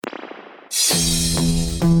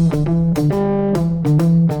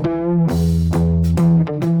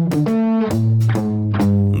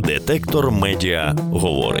Вектор Медіа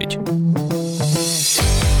говорить.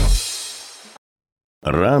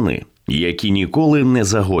 Рани, які ніколи не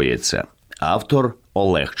загояться. Автор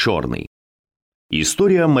Олег Чорний.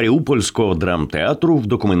 Історія маріупольського драмтеатру в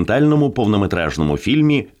документальному повнометражному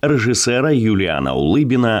фільмі режисера Юліана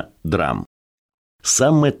Улибіна «Драм».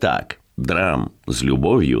 Саме так «Драм» з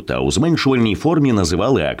любов'ю та у зменшувальній формі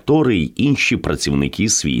називали актори й інші працівники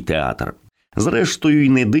свій театр. Зрештою, й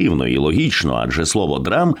не дивно, і логічно, адже слово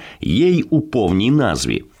 «драм» є й у повній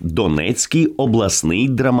назві – Донецький обласний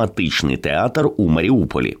драматичний театр у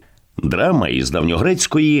Маріуполі. Драма із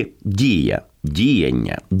давньогрецької «дія»,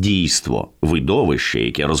 діяння, дійство, видовище,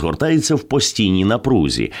 яке розгортається в постійній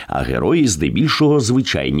напрузі, а герої здебільшого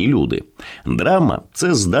звичайні люди. Драма –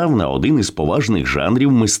 це здавна один із поважних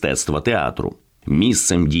жанрів мистецтва театру.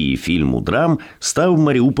 Місцем дії фільму «Драм» став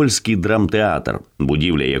Маріупольський драмтеатр,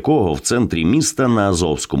 будівля якого в центрі міста на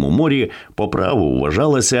Азовському морі по праву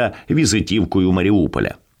вважалася візитівкою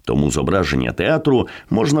Маріуполя. Тому зображення театру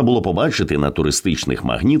можна було побачити на туристичних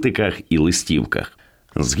магнітиках і листівках.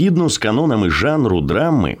 Згідно з канонами жанру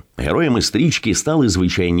драми, героями стрічки стали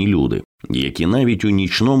звичайні люди, які навіть у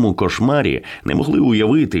нічному кошмарі не могли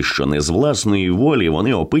уявити, що не з власної волі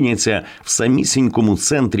вони опиняться в самісінькому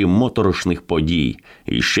центрі моторошних подій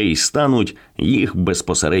і ще й стануть їх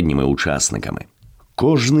безпосередніми учасниками.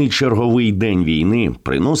 Кожний черговий день війни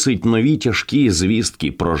приносить нові тяжкі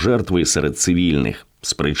звістки про жертви серед цивільних,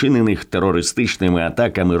 спричинених терористичними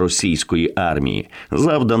атаками російської армії,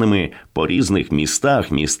 завданими по різних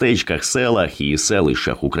містах, містечках, селах і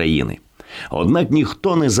селищах України. Однак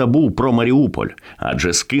ніхто не забув про Маріуполь,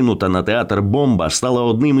 адже скинута на театр бомба стала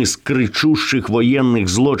одним із кричущих воєнних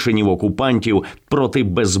злочинів окупантів проти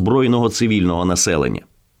беззбройного цивільного населення.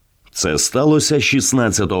 Це сталося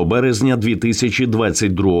 16 березня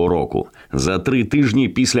 2022 року, за 3 тижні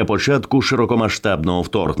після початку широкомасштабного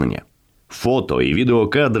вторгнення. Фото і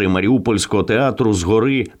відеокадри Маріупольського театру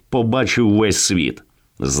згори побачив весь світ.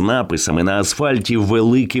 З написами на асфальті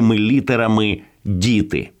великими літерами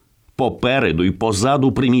 «Діти». Попереду й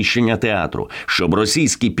позаду приміщення театру, щоб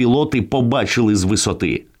російські пілоти побачили з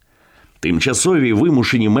висоти. Тимчасові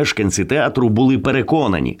вимушені мешканці театру були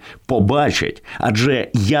переконані – побачать,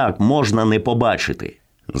 адже як можна не побачити?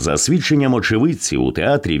 За свідченням очевидців, у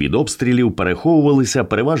театрі від обстрілів переховувалися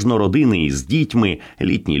переважно родини із дітьми,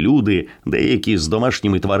 літні люди, деякі з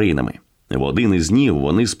домашніми тваринами. В один із днів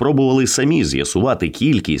вони спробували самі з'ясувати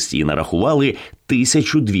кількість і нарахували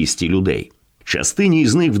 1200 людей. Частині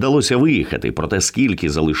із них вдалося виїхати, проте скільки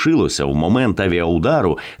залишилося в момент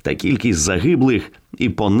авіаудару та кількість загиблих і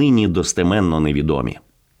понині достеменно невідомі.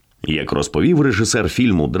 Як розповів режисер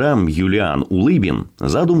фільму «Драм» Юліан Улибін,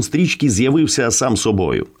 задум стрічки з'явився сам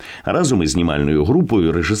собою. Разом із знімальною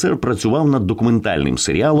групою режисер працював над документальним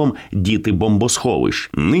серіалом «Діти бомбосховищ»,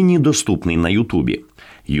 нині доступний на Ютубі.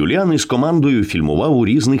 Юліан із командою фільмував у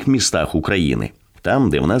різних містах України. Там,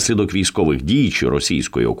 де внаслідок військових дій чи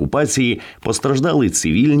російської окупації постраждали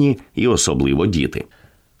цивільні і особливо діти.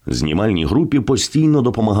 Знімальній групі постійно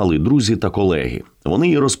допомагали друзі та колеги. Вони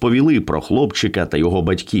й розповіли про хлопчика та його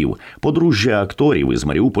батьків, подружжя акторів із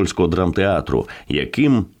Маріупольського драмтеатру,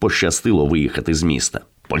 яким пощастило виїхати з міста.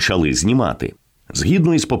 Почали знімати.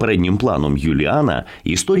 Згідно із попереднім планом Юліана,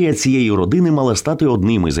 історія цієї родини мала стати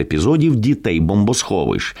одним із епізодів «Дітей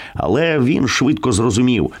бомбосховищ», але він швидко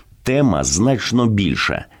зрозумів – тема значно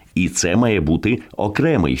більша, і це має бути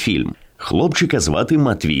окремий фільм. Хлопчика звати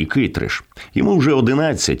Матвій Китриш. Йому вже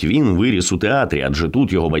 11, він виріс у театрі, адже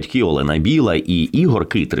тут його батьки Олена Біла і Ігор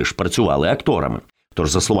Китриш працювали акторами.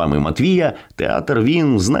 Тож, за словами Матвія, театр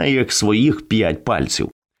він знає як своїх 5 пальців.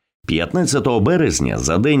 15 березня,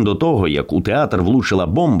 за день до того, як у театр влучила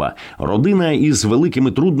бомба, родина із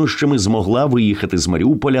великими труднощами змогла виїхати з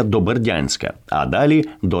Маріуполя до Бердянська, а далі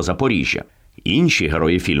до Запоріжжя. Інші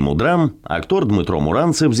герої фільму «Драм» – актор Дмитро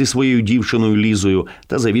Муранцев зі своєю дівчиною Лізою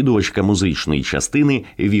та завідувачка музичної частини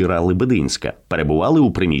Віра Лебединська – перебували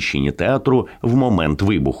у приміщенні театру в момент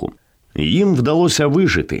вибуху. Їм вдалося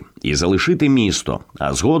вижити і залишити місто,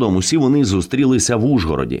 а згодом усі вони зустрілися в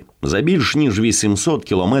Ужгороді, за більш ніж 800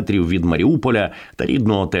 кілометрів від Маріуполя та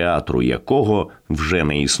рідного театру, якого вже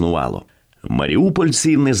не існувало.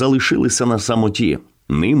 Маріупольці не залишилися на самоті.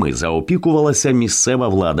 Ними заопікувалася місцева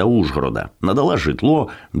влада Ужгорода, надала житло,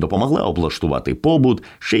 допомогла облаштувати побут,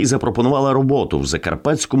 ще й запропонувала роботу в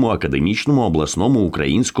Закарпатському академічному обласному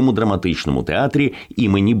українському драматичному театрі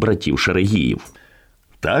імені братів Шерегіїв.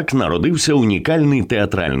 Так народився унікальний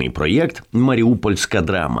театральний проєкт «Маріупольська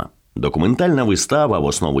драма». Документальна вистава, в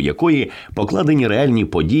основу якої покладені реальні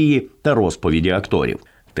події та розповіді акторів.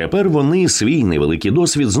 Тепер вони свій невеликий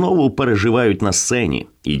досвід знову переживають на сцені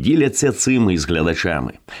і діляться цим із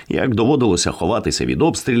глядачами. Як доводилося ховатися від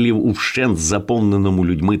обстрілів у вщент заповненому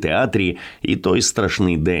людьми театрі і той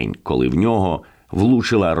страшний день, коли в нього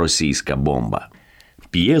влучила російська бомба.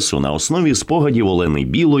 П'єсу на основі спогадів Олени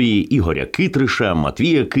Білої, Ігоря Китриша,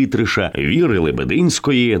 Матвія Китриша, Віри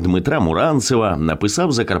Лебединської, Дмитра Муранцева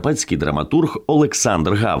написав закарпатський драматург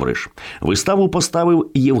Олександр Гавриш. Виставу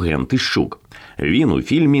поставив Євген Тищук. Він у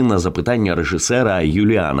фільмі на запитання режисера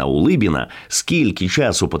Юліана Улибіна, скільки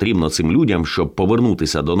часу потрібно цим людям, щоб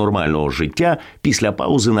повернутися до нормального життя, після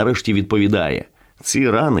паузи нарешті відповідає: «Ці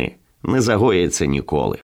рани не загояться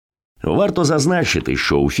ніколи». Варто зазначити,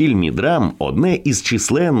 що у фільмі «Драм» одне із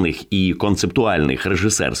численних і концептуальних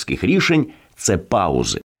режисерських рішень – це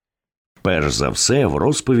паузи. Перш за все, в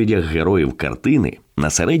розповідях героїв картини, на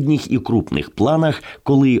середніх і крупних планах,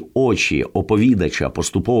 коли очі оповідача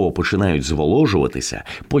поступово починають зволожуватися,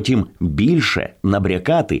 потім більше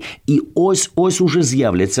набрякати, і ось-ось уже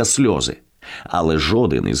з'являться сльози. Але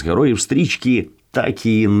жоден із героїв стрічки так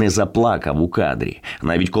і не заплакав у кадрі.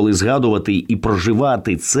 Навіть коли згадувати і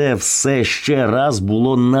проживати це все ще раз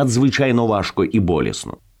було надзвичайно важко і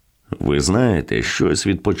болісно. Ви знаєте, щось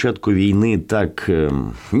від початку війни так,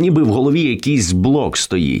 ніби в голові якийсь блок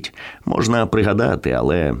стоїть. Можна пригадати,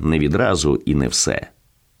 але не відразу і не все.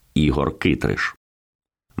 Ігор Китриш.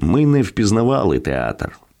 Ми не впізнавали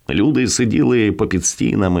театр. Люди сиділи попід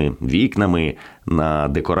стінами, вікнами, на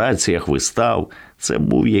декораціях вистав. Це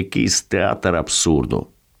був якийсь театр абсурду.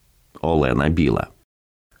 Олена Біла.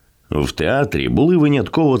 В театрі були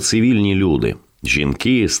винятково цивільні люди.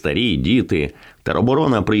 Жінки, старі, діти.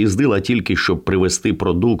 Тероборона приїздила тільки, щоб привезти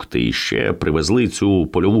продукти, і ще привезли цю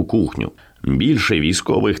польову кухню. Більше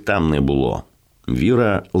військових там не було.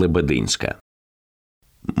 Віра Лебединська.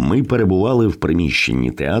 Ми перебували в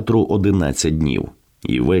приміщенні театру 11 днів.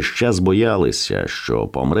 І весь час боялися, що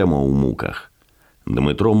помремо у муках.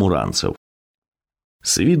 Дмитро Муранцев.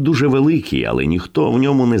 Світ дуже великий, але ніхто в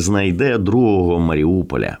ньому не знайде другого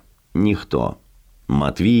Маріуполя. Ніхто.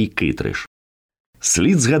 Матвій Китриш.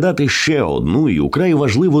 Слід згадати ще одну і украй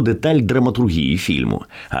важливу деталь драматургії фільму.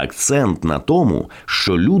 Акцент на тому,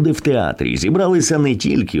 що люди в театрі зібралися не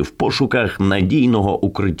тільки в пошуках надійного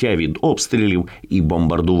укриття від обстрілів і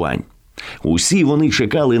бомбардувань. Усі вони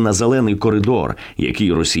чекали на зелений коридор,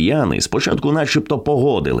 який росіяни спочатку начебто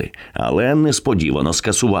погодили, але несподівано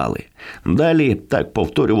скасували. Далі так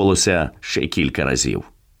повторювалося ще кілька разів.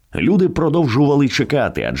 Люди продовжували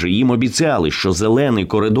чекати, адже їм обіцяли, що зелений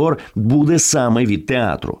коридор буде саме від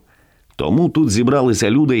театру. Тому тут зібралися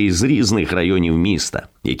люди із різних районів міста,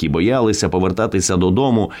 які боялися повертатися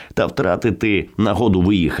додому та втратити нагоду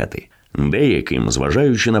виїхати. Деяким,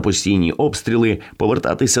 зважаючи на постійні обстріли,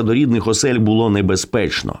 повертатися до рідних осель було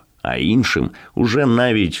небезпечно, а іншим уже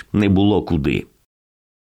навіть не було куди.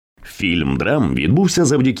 Фільм «Драм» відбувся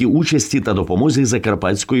завдяки участі та допомозі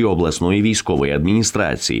Закарпатської обласної військової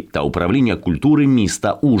адміністрації та управління культури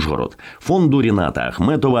міста Ужгород, фонду Ріната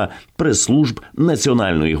Ахметова, прес-служб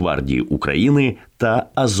Національної гвардії України та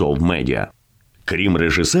Азов Медіа. Крім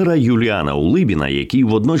режисера Юліана Улибіна, який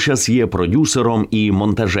водночас є продюсером і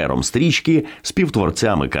монтажером стрічки,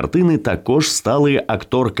 співтворцями картини також стали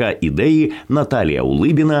акторка ідеї Наталія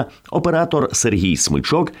Улибіна, оператор Сергій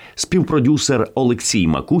Смичок, співпродюсер Олексій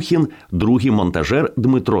Макухін, другий монтажер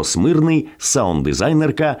Дмитро Смирний,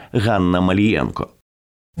 саунд-дизайнерка Ганна Малієнко.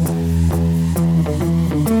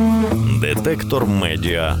 Детектор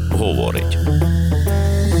медіа говорить.